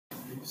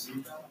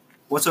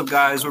What's up,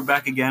 guys? We're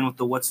back again with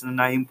the What's in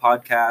the Naeem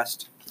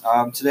podcast.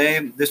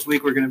 This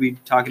week, we're going to be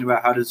talking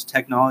about how does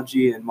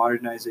technology and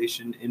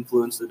modernization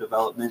influence the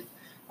development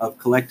of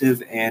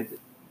collective and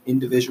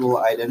individual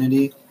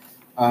identity.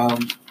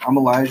 I'm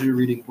Elijah,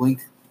 reading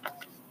Blink.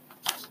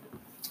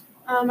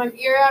 I'm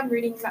Ira. I'm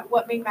reading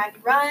What Made Maddie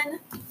Run.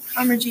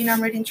 I'm Regina.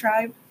 I'm reading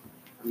Tribe.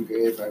 I'm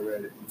Gabe. I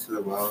read Into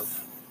the Wild.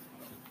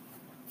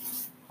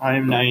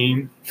 I'm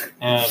Naeem,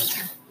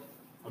 and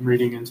I'm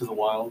reading Into the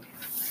Wild.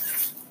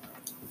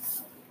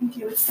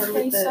 Okay, let's start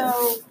Okay, with the...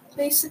 so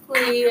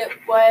basically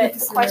what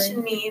the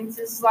question means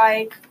is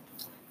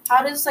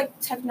how does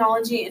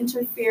technology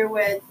interfere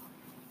with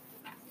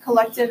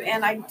collective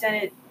and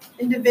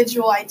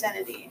individual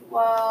identity?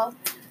 Well,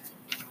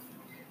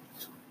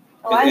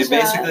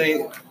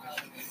 Elijah,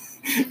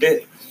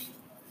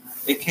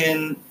 It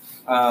can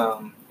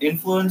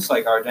influence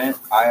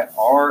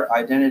our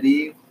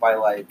identity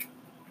by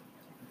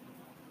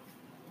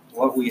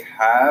what we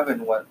have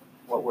and what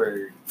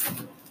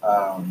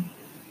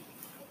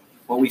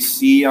we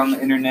see on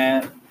the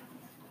internet,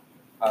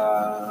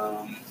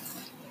 all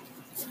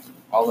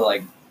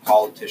the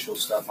political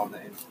stuff on the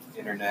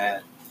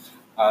internet.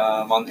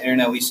 On the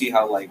internet, we see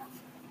how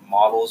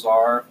models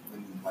are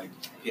and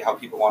how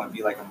people want to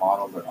be like a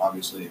model, but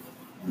obviously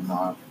they're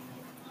not.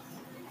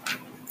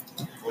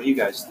 What do you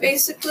guys think?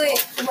 basically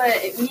what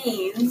it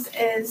means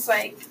is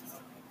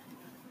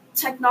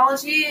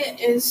technology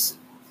is,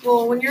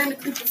 well, when you're in a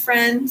group of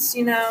friends,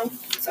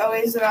 it's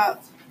always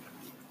about,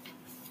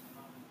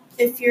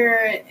 if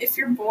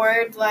you're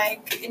bored,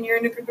 and you're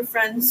in a group of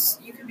friends,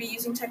 you could be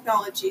using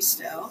technology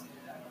still.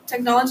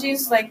 Technology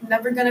is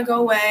never gonna go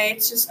away.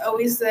 It's just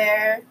always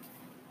there.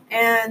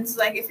 And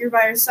if you're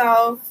by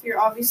yourself, you're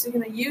obviously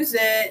gonna use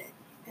it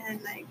and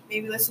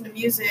maybe listen to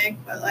music,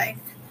 but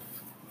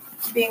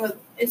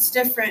it's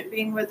different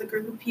being with a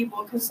group of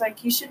people, because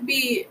you should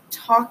be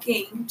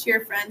talking to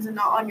your friends and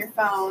not on your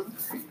phone.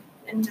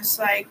 And just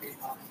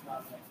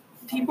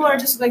people are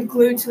just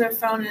glued to their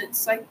phone, and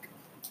it's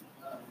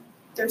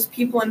there's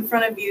people in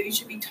front of you. You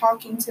should be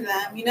talking to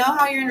them. You know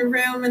how you're in a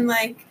room and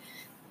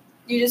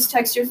you just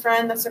text your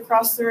friend that's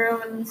across the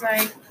room and it's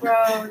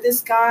bro,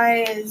 this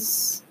guy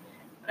is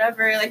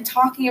whatever,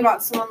 talking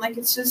about someone.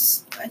 It's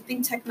just, I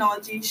think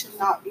technology should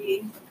not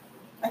be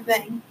a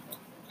thing.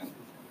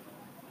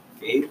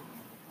 Gabe?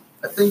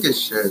 I think it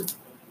should.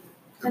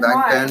 And Back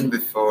why? then,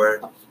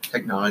 before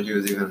technology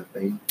was even a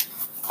thing,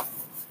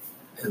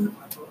 and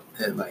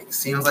it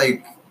seems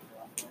like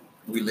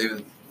we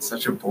live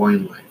such a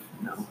boring life,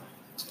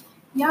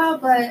 Yeah,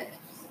 but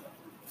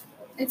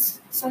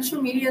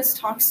social media is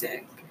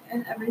toxic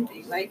and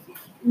everything.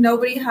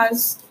 Nobody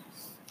has,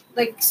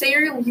 say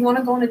you want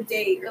to go on a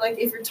date, or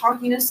if you're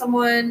talking to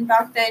someone.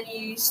 Back then you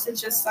used to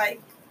just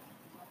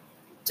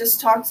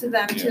talk to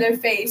them to their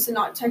face and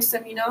not text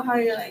them. You know how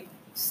you're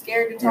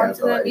scared to talk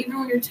to them, even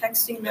when you're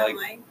texting them.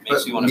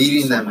 Makes you want to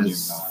meeting be them someone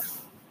is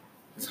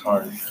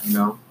you're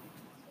not.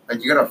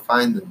 hard, you gotta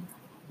find them,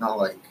 not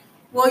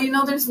Well,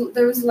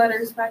 there was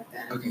letters back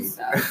then. okay. And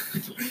stuff.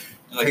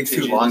 It takes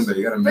too long though.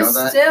 You gotta But mail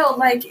that.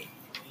 still,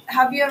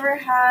 have you ever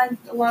had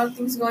a lot of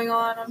things going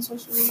on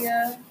social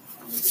media?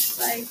 And it's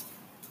just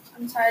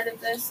I'm tired of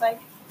this.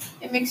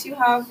 It makes you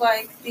have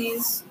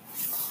these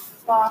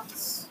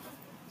thoughts.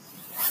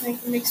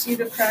 It makes you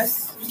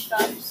depressed and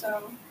stuff.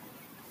 So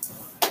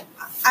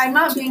I'm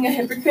not being a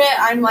hypocrite.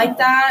 I'm like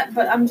that,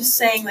 but I'm just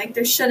saying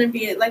there shouldn't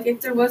be it.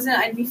 If there wasn't,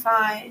 I'd be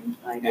fine.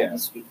 I'd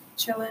just be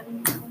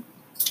chilling.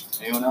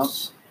 Anyone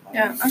else?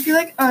 Yeah, I feel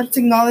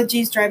technology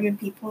is driving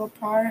people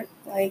apart.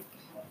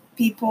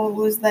 People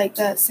lose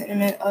the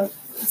sentiment of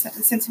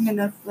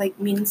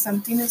meaning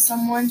something to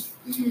someone.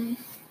 Mm-hmm.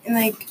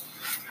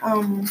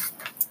 And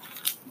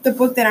the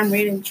book that I'm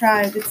reading,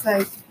 Tribe, it's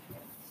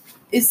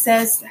it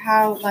says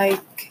how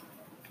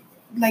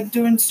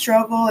during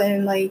struggle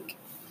and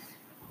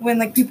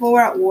when people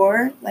were at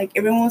war,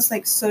 everyone was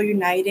so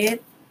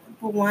united.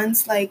 But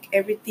once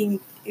everything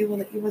it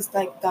was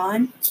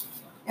done,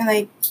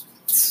 and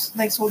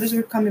soldiers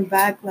were coming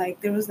back,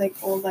 there was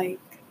all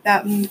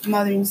that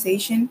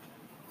modernization,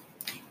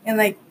 and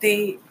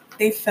they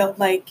felt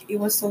it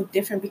was so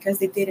different because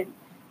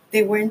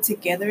they weren't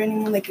together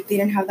anymore. They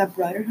didn't have that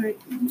brotherhood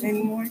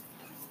anymore,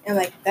 and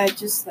that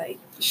just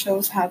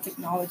shows how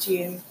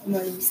technology and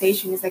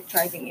modernization is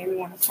driving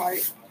everyone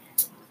apart,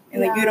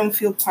 and you don't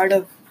feel part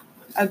of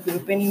a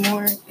group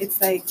anymore. It's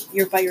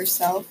you're by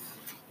yourself.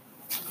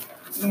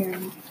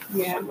 And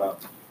yeah. What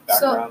about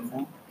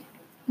background?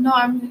 No,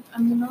 I'm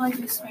gonna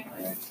explain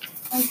it.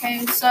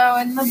 Okay, so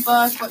in the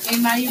book, What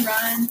Made Maddie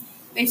Run,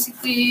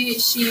 basically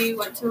she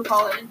went to a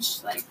college,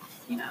 what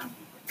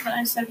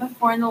I said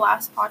before in the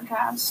last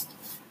podcast.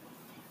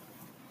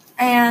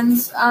 And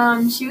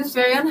she was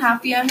very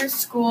unhappy at her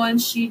school,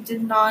 and she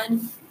did not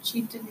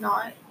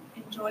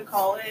enjoy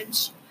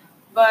college.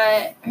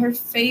 But her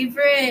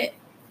favorite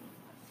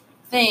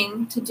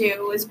thing to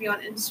do was be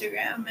on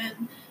Instagram,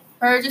 and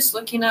her just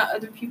looking at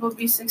other people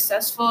be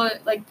successful,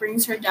 it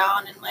brings her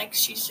down, and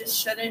she just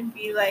shouldn't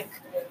be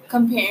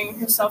comparing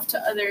herself to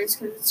others,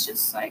 because it's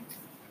just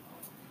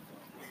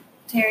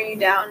tearing you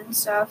down and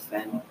stuff.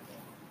 And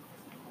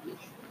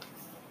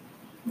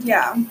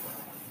yeah.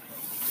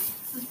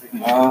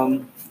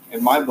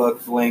 In my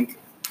book, Blink,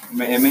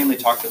 it mainly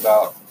talked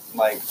about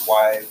like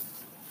why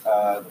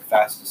the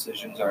fast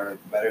decisions are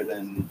better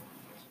than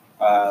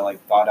like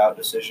thought out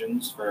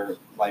decisions for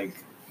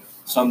like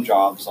some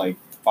jobs, like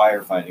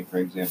firefighting, for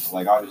example.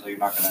 Like obviously you're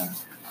not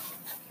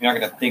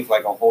gonna think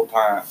like a whole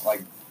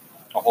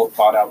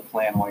thought out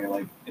plan while you're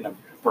like in a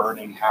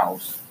burning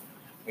house.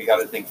 You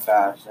got to think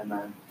fast. And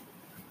then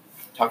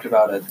talked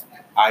about an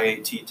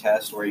IAT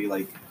test where you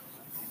like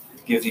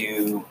gives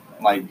you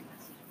like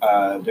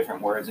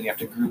different words and you have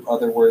to group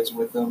other words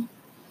with them,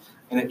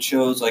 and it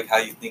shows like how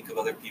you think of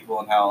other people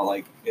and how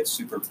like it's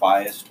super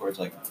biased towards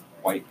like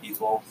white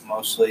people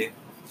mostly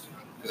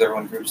because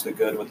everyone groups the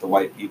good with the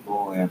white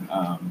people. And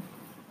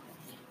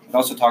it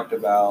also talked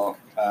about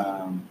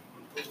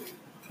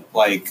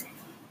like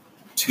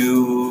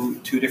two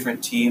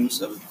different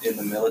teams in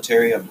the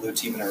military, a blue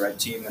team and a red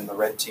team, and the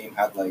red team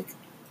had like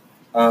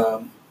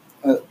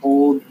an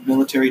old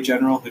military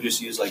general who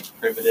just used like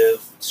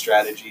primitive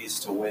strategies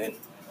to win,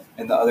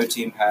 and the other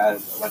team had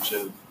a bunch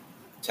of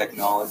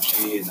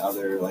technology and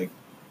other like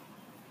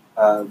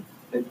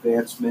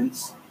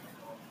advancements.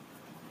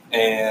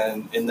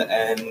 And in the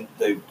end,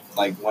 they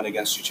like went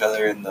against each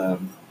other, and the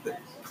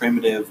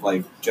primitive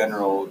like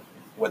general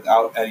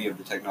without any of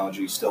the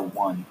technology still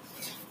won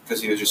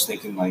because he was just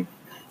thinking like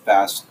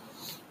fast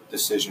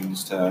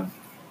decisions to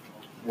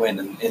win,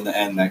 and in the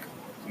end, that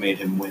made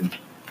him win.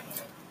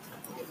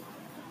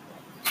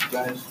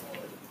 Guys.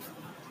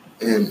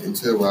 And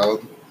Into the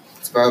Wild,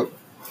 it's about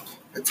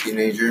a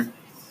teenager,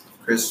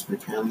 Chris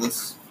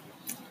McCandless,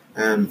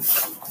 and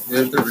he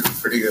lived a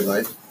pretty good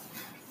life.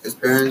 His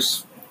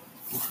parents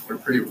were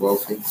pretty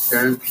wealthy. His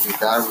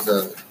dad was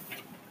a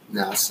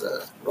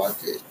NASA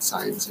rocket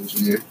science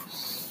engineer,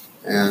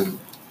 and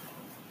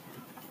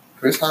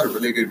Chris had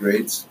really good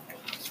grades.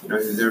 You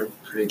know, they were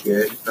pretty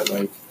good, but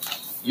like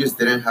he just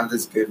didn't have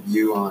this good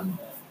view on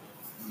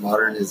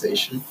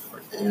modernization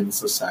and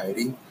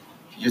society.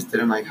 He just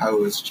didn't like how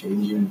it was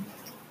changing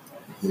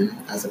him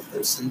as a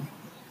person.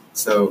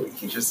 So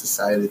he just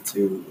decided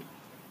to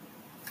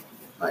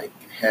like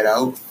head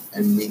out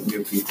and meet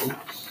new people.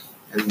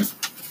 And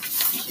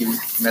he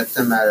met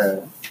them at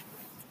a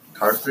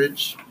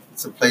Carthage.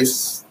 It's a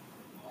place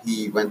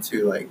he went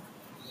to like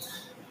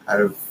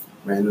out of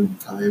random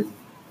time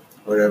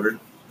or whatever.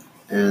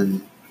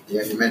 And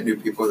yeah, he met new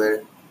people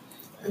there.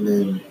 And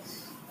then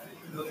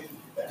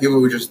people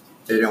who just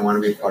didn't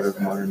want to be part of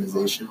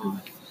modernization.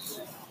 And,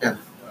 yeah.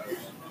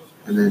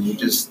 And then he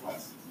just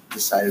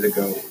decided to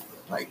go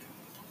like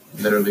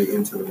literally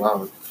into the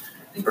wild.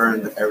 He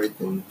burned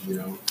everything, you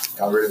know,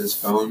 got rid of his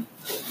phone.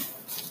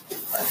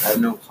 I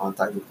had no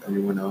contact with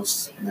anyone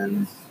else. And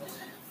then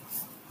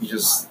he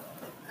just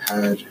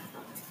had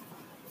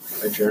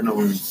a journal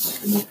and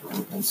like a notebook and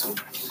a pencil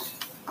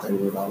that he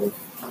wrote out of.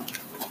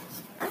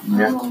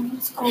 Yeah. Oh,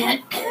 that's cool.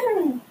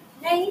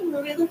 Hey,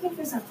 were we looking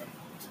for something?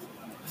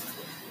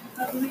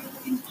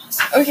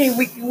 Okay,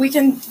 we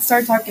can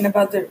start talking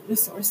about the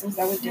resources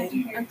that we did.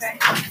 Okay.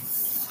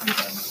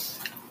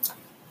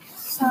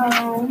 So,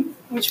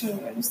 Which one are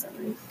we going to start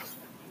with?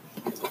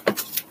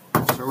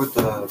 Start with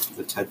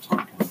the TED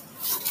Talk.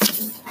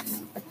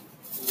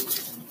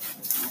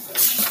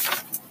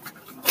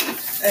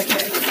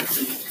 Okay.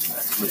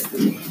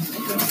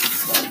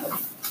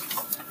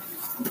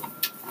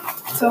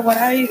 So what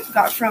I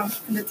got from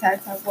the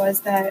TED Talk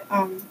was that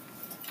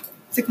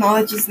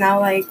technology is now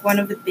like one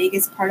of the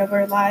biggest part of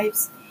our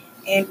lives,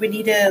 and we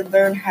need to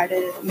learn how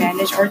to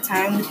manage our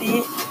time with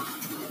it.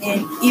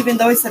 And even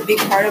though it's a big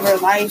part of our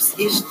lives,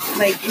 it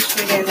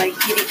shouldn't like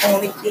be the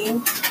only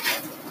thing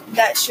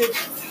that should.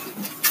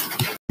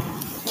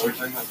 So we're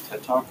talking about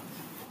TED Talk.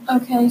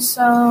 okay,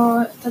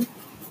 so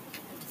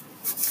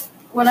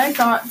what I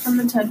got from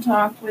the TED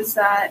Talk was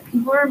that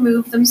people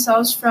remove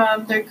themselves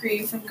from their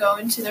grief and go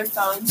into their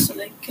phones so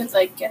they could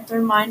like get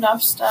their mind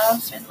off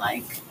stuff, and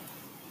like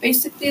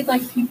basically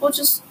like people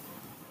just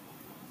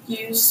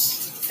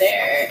use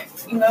their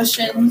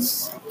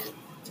emotions,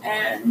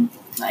 and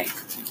like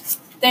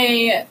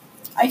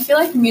I feel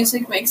like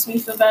music makes me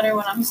feel better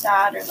when I'm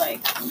sad or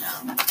like, you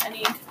know,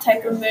 any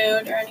type of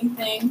mood or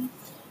anything.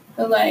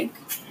 But like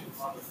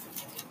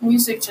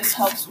music just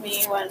helps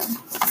me when,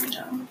 you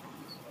know.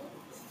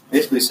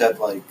 Basically said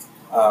like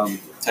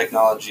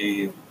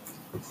technology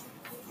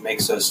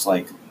makes us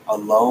like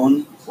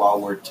alone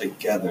while we're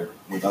together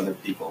with other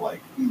people,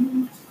 like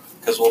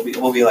because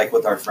we'll be like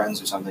with our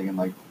friends or something, and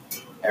like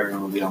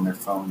everyone will be on their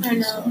phones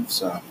and stuff.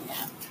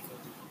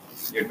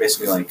 So you're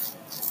basically like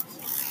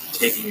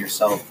taking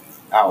yourself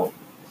out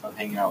of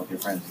hanging out with your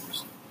friends and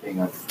just being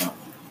on your phone.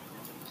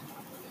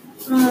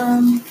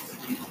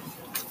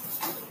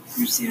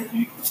 Where's the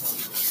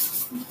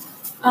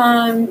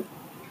other?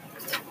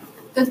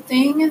 The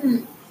thing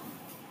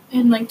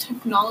in like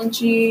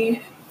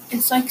technology,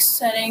 it's like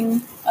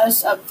setting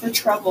us up for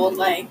trouble.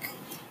 Like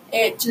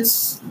it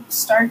just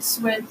starts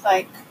with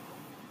like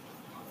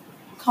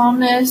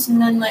calmness,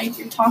 and then like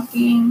you're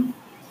talking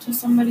to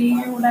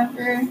somebody or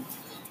whatever,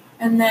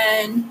 and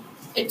then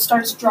it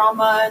starts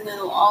drama, and then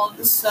all of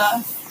this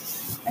stuff.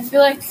 I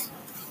feel like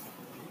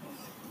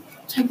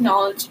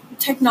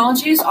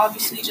technology is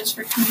obviously just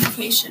for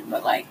communication,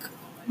 but like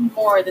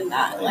more than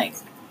that. Like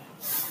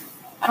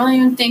I don't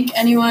even think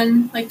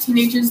anyone, like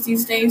teenagers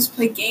these days,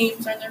 play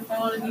games on their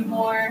phone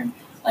anymore.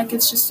 Like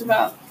it's just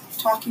about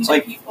talking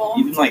to people.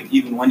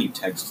 Even when you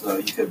text though,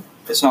 you could.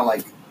 It's not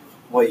like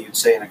what you'd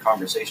say in a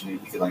conversation. You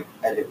could like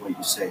edit what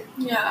you say.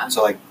 Yeah.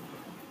 So like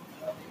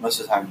most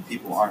of the time,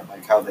 people aren't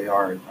like how they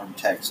are on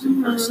text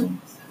in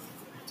person,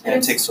 and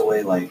it takes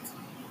away like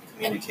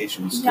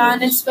communication skills. Yeah,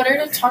 and it's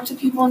better to talk to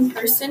people in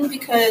person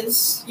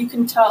because you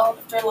can tell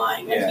if they're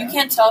lying. Like, you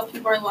can't tell if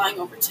people are lying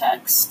over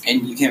text.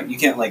 And you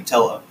can't like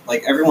tell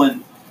like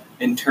everyone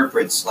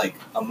interprets like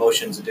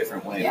emotions a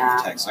different way over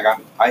text. Like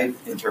I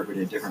interpret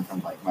it different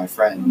from like my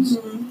friends.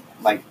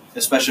 Like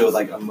especially with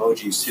like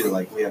emojis too.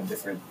 Like we have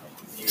different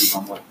views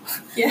on what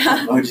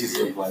emojis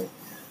look like.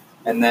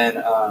 And then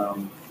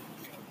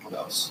what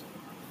else?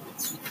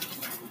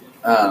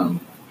 And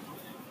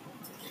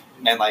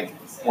like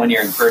when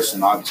you're in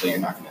person, obviously you're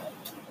not gonna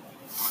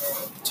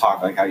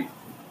talk like how you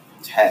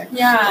text.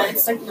 Yeah,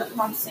 it's like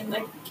not the same.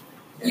 Like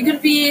you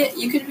could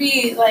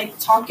be like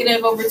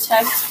talkative over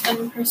text, and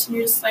in person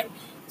you're just like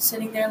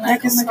sitting there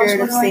like, oh my gosh,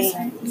 what do I say?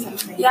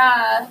 Something.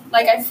 Yeah,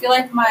 like I feel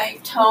like my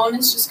tone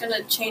is just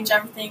gonna change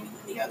everything, and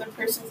then the other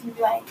person's gonna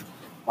be like,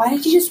 why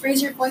did you just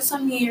raise your voice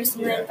on me or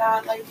something like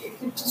that? Like it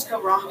could just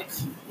go wrong.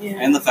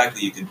 And the fact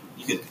that you could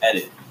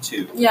edit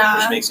too. Yeah.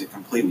 Which makes it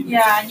completely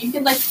different. Yeah, and you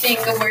can like think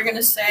of what you're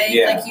gonna say.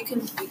 Yeah. Like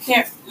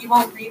you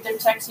won't read their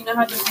text. You know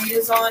how the read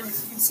is on. You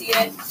can see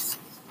it.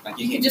 Like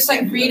you can just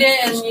like read it,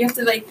 and you have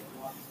to like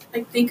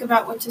think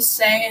about what to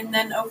say, and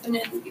then open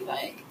it and be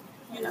like,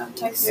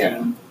 texting.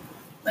 Yeah.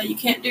 But you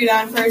can't do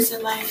that in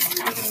person. Like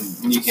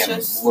you can't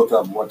just look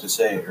up what to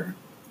say or.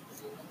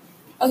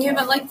 Okay,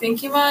 but like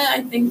thinking about it,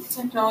 I think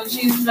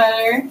technology is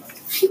better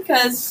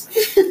because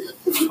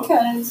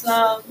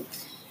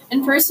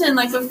in person,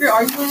 like if you're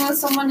arguing with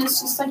someone,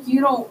 it's just like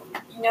how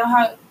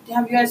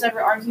have you guys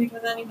ever argued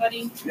with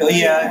anybody? Oh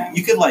yeah,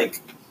 you could like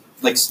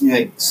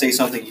say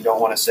something you don't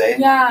want to say.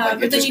 Yeah, like,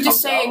 but then you just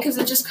say it because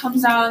it just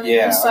comes out and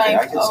you're just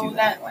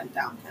that went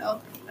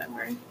downhill or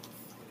whatever.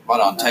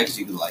 But on text,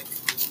 you could like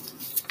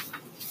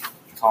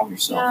calm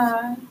yourself.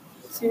 Yeah,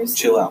 seriously.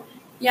 Chill out.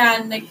 Yeah,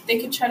 and like they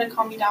could try to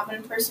calm you down, but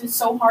in person it's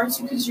so hard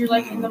to because you're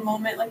like in the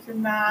moment, like you're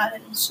mad,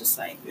 and it's just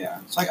like. Yeah,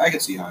 it's like I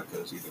can see how it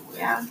goes either way.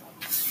 Yeah.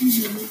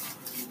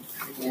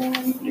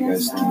 What do you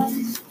guys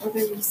think?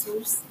 Other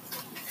resource.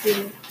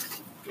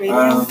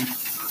 Radio.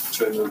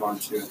 Should we move on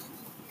to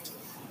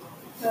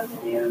the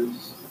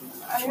videos?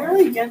 I didn't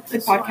really get the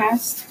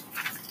podcast.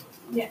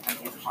 Yeah, I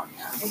get the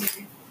podcast.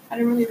 Okay. I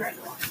didn't really write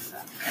a lot of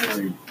that. I don't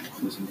really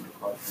listen to the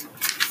podcast.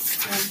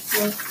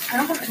 I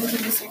don't have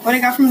anything to say. What I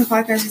got from the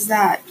podcast is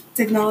that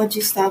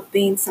technology stopped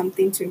being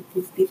something to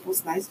improve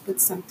people's lives, but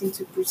something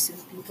to pursue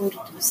people to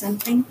do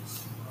something.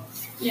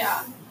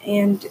 Yeah.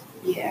 And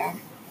yeah,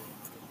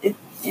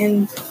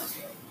 and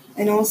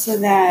also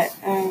that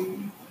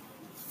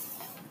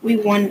we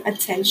want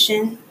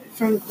attention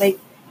from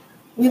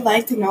we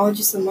like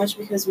technology so much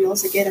because we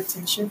also get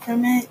attention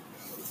from it,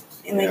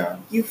 and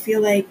you feel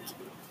like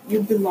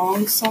you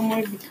belong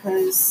somewhere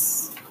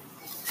because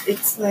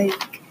it's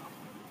like.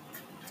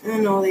 I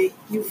don't know, like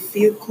you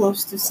feel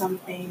close to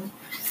something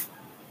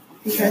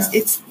because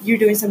you're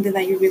doing something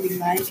that you really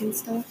like and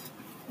stuff.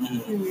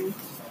 Mm-hmm.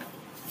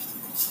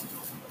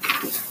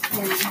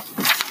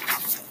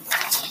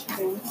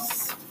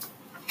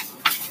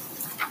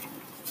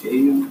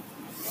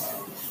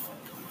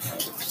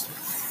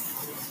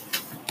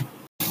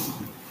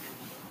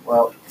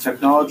 Well,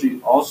 technology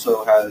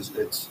also has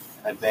its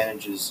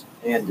advantages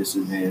and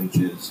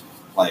disadvantages.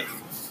 Like,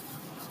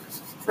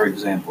 for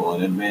example,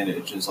 an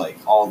advantage is like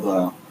all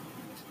the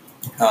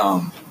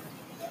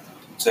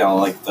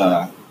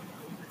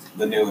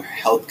the new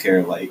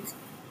healthcare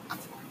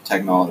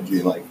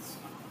technology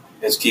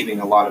is keeping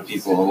a lot of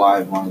people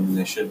alive longer than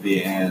they should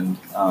be, and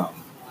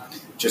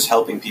just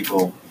helping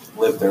people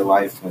live their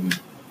life and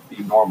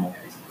be normal.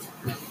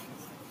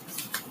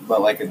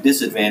 But a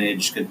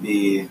disadvantage could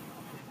be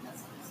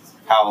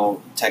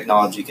how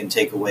technology can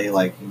take away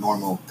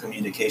normal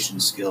communication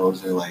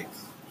skills or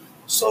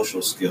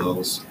social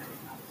skills.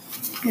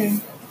 Yeah.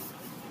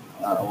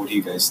 What do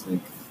you guys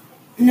think?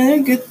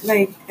 Another good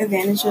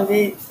advantage of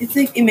it, it's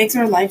it makes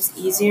our lives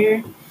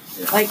easier.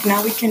 Yeah.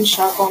 Now we can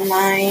shop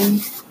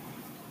online.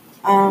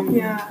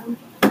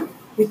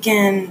 We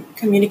can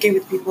communicate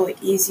with people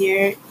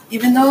easier,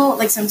 even though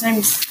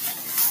sometimes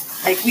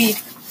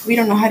we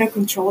don't know how to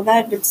control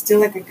that, but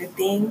still a good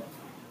thing.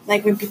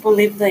 When people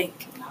live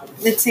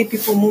let's say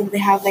people move, they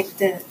have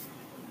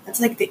that's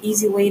the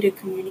easy way to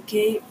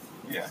communicate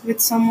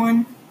with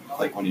someone.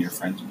 Like one of your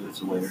friends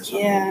moves away or something.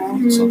 Yeah.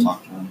 You can still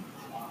talk to them.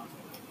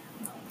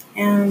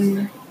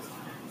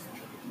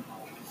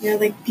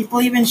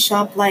 People even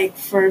shop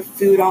for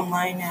food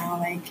online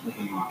now.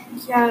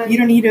 Yeah. You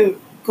don't need to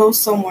go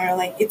somewhere.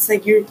 It's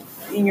you're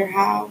in your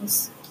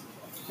house.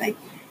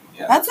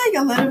 That's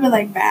a little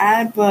bit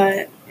bad,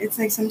 but It's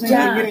like sometimes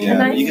Yeah, you don't Yeah,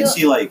 and I you can feel-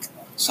 see like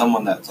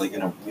someone that's like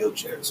in a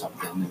wheelchair or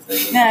something. If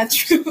they Yeah,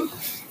 true.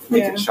 they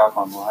Yeah. can shop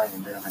online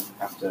and they don't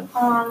have to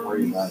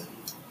worry about it.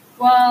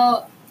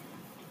 Well,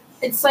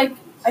 it's like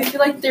I feel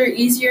like they're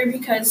easier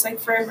because like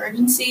for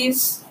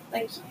emergencies,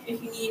 like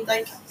if you need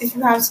like if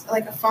you have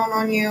like a phone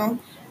on you,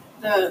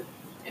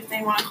 if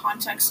they want to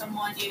contact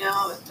someone,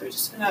 they're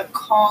just gonna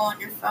call on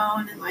your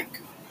phone and like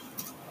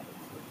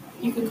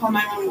you can call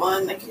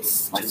 911. Like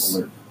it's Like just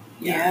alert.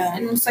 Yeah.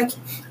 and it's like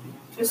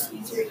just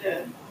easier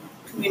to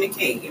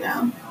communicate.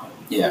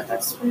 Yeah.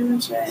 That's pretty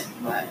much it.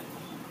 But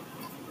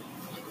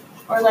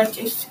or like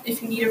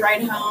if you need a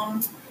ride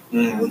home,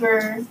 Mm,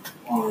 Uber,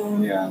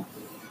 yeah.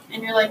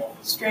 and you're like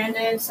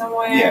stranded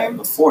somewhere. Yeah.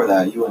 Before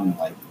that, you wouldn't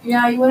like.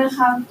 Yeah, you wouldn't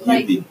have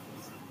like. You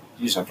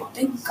just have to.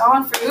 Thank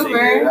God for Figure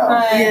Uber, it out.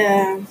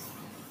 but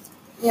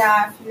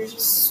Yeah. if you're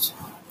just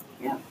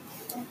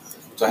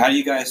So how do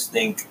you guys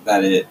think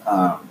that it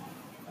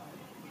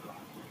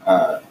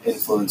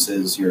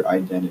influences your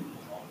identity?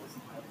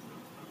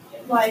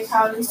 like,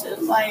 how does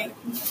it like?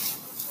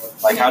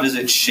 Like, how does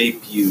it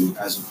shape you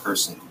as a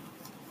person?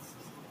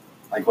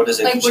 Like, what does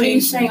it Like, change? what are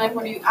you saying? Like,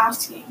 what are you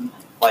asking?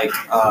 Like,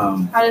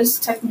 How does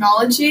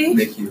technology?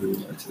 Make you who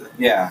you are today.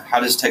 yeah, how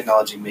does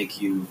technology make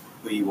you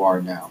who you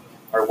are now?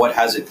 Or what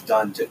has it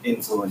done to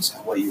influence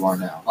what you are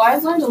now? Well,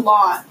 I've learned a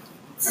lot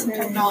from Same.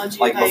 technology.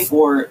 Like,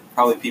 before,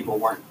 probably people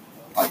weren't,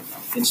 like,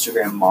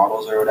 Instagram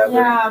models or whatever.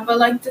 Yeah, but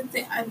like the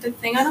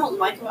thing I don't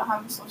like about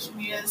having social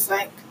media is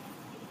like,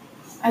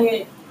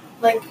 I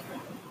like,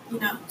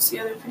 see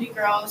other pretty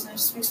girls and it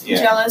just makes me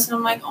Yeah. jealous and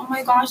I'm like, oh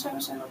my gosh, I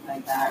wish I looked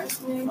like that or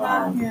something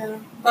like that. Yeah.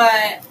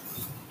 But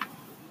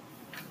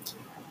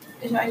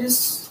it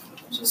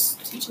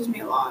just teaches me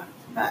a lot.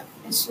 But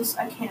it's just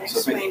I can't So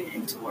explain it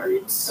into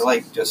words. It,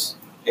 like, just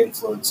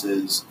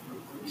influences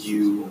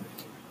you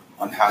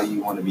on how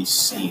you want to be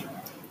seen.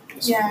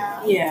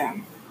 Yeah. Yeah.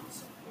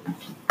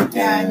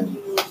 And,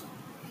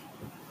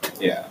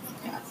 yeah.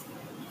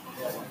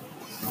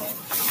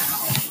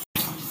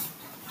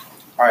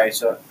 Alright,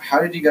 so how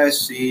did you guys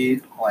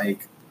see,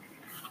 like,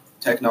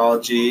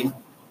 technology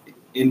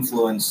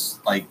influence,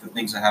 like, the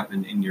things that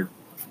happened in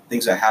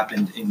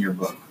your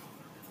book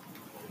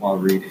while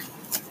reading?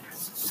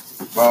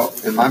 Well,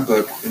 in my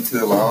book, Into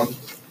the Wild,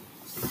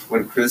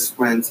 when Chris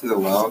went into the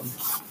wild,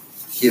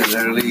 he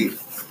literally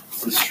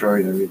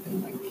destroyed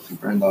everything. Like, he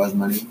burned all his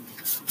money,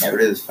 got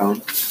rid of his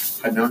phone,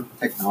 had no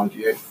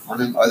technology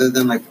on him other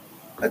than like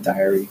a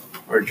diary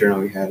or a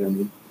journal he had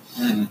in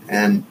him.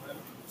 And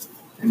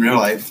in real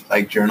life,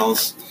 like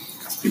journals,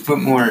 you put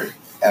more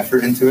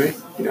effort into it,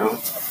 Yeah.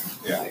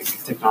 Like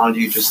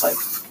technology, just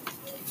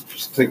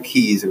click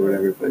keys or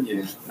whatever. But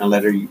Yeah. in a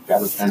letter, you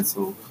grab a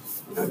pencil,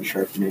 you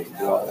sharpen it, and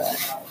do all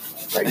that.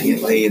 Write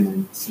neatly and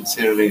then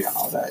sincerely,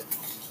 all that.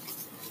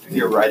 If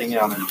you're writing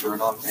it on a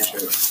journal, I'm pretty sure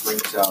it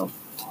brings out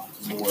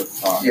more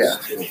thoughts Yeah.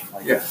 too.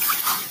 Like, Yeah.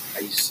 how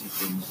you see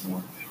things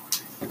more.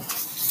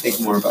 Think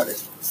more about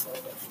it.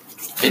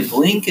 In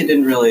Blink, it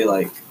didn't really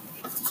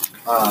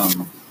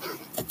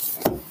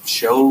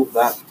show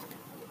that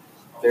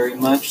very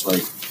much.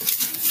 Like,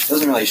 it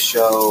doesn't really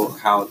show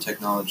how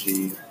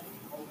technology.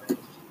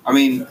 I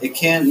mean, it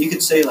can. You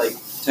could say like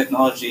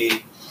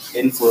technology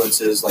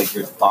influences like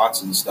your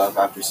thoughts and stuff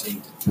after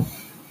seeing,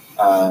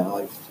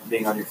 like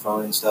being on your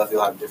phone and stuff.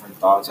 You'll have different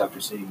thoughts after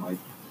seeing like,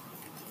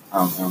 I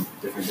don't know,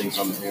 different things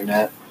on the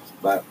internet.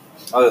 But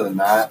other than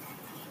that,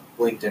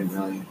 Blink didn't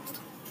really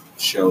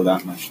show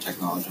that much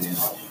technology in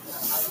it.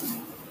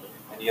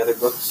 Any other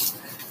books?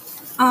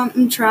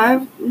 In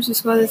Tribe, which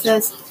is what it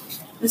says,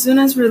 as soon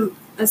as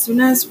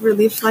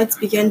relief flights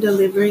began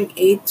delivering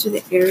aid to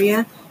the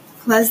area,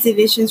 class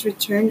divisions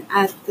returned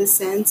as the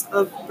sense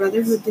of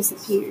brotherhood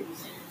disappeared.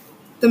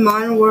 The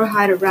modern war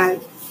had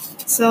arrived.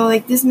 So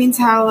like this means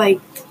how like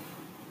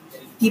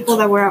people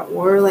that were at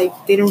war like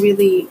didn't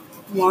really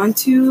want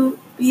to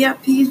be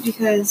at peace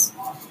because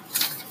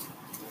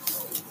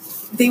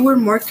they were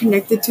more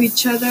connected to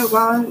each other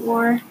while at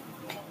war,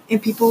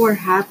 and people were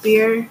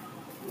happier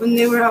when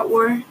they were at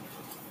war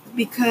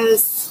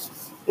because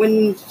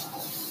when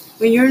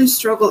you're in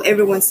struggle,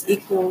 everyone's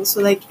equal.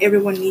 So like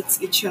everyone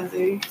needs each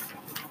other,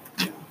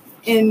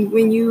 and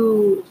when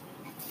the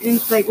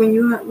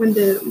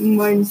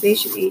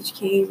modernization age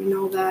came and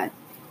all that,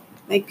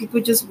 like people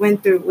just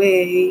went their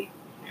way.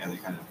 Yeah, they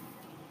kind of.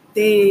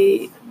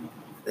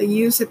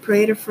 You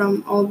separated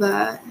from all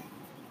that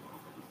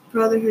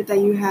brotherhood that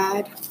you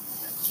had,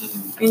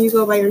 and you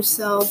go by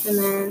yourself, and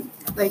then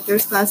like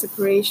there's class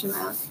separation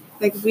out,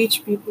 like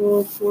rich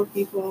people, poor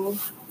people,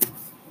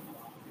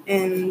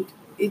 and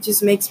it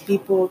just makes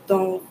people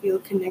don't feel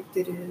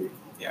connected to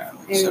Yeah,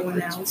 like everyone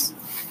separates else.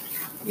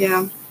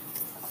 Yeah,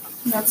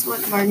 that's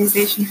what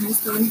modernization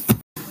has done.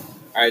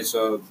 Alright,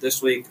 so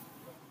this week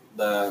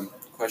the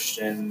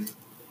question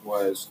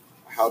was,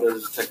 how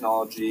does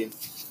technology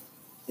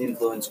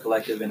influence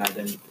collective and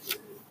identity?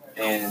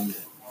 And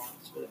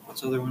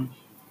what's the other one?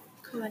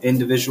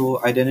 Individual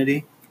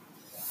identity.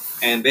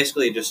 And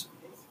basically just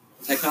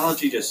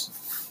technology just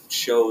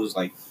shows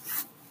like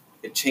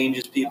it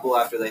changes people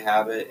after they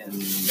have it, and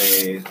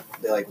they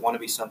like want to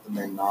be something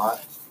they're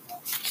not.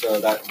 So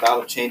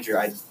that'll change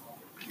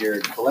your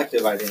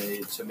collective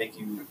identity to make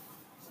you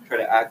try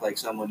to act like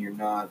someone you're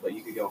not, but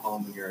you could go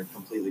home and you're a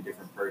completely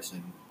different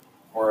person.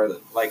 Or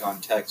like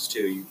on text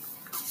too, you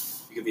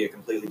could be a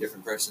completely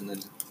different person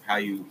than how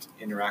you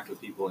interact with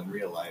people in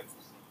real life.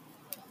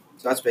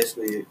 So that's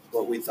basically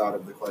what we thought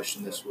of the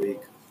question this week.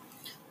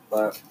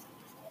 But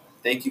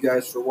thank you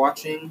guys for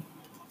watching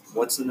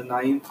What's in the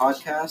Naeem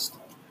podcast.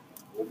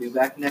 We'll be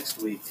back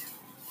next week.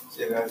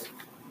 See you guys.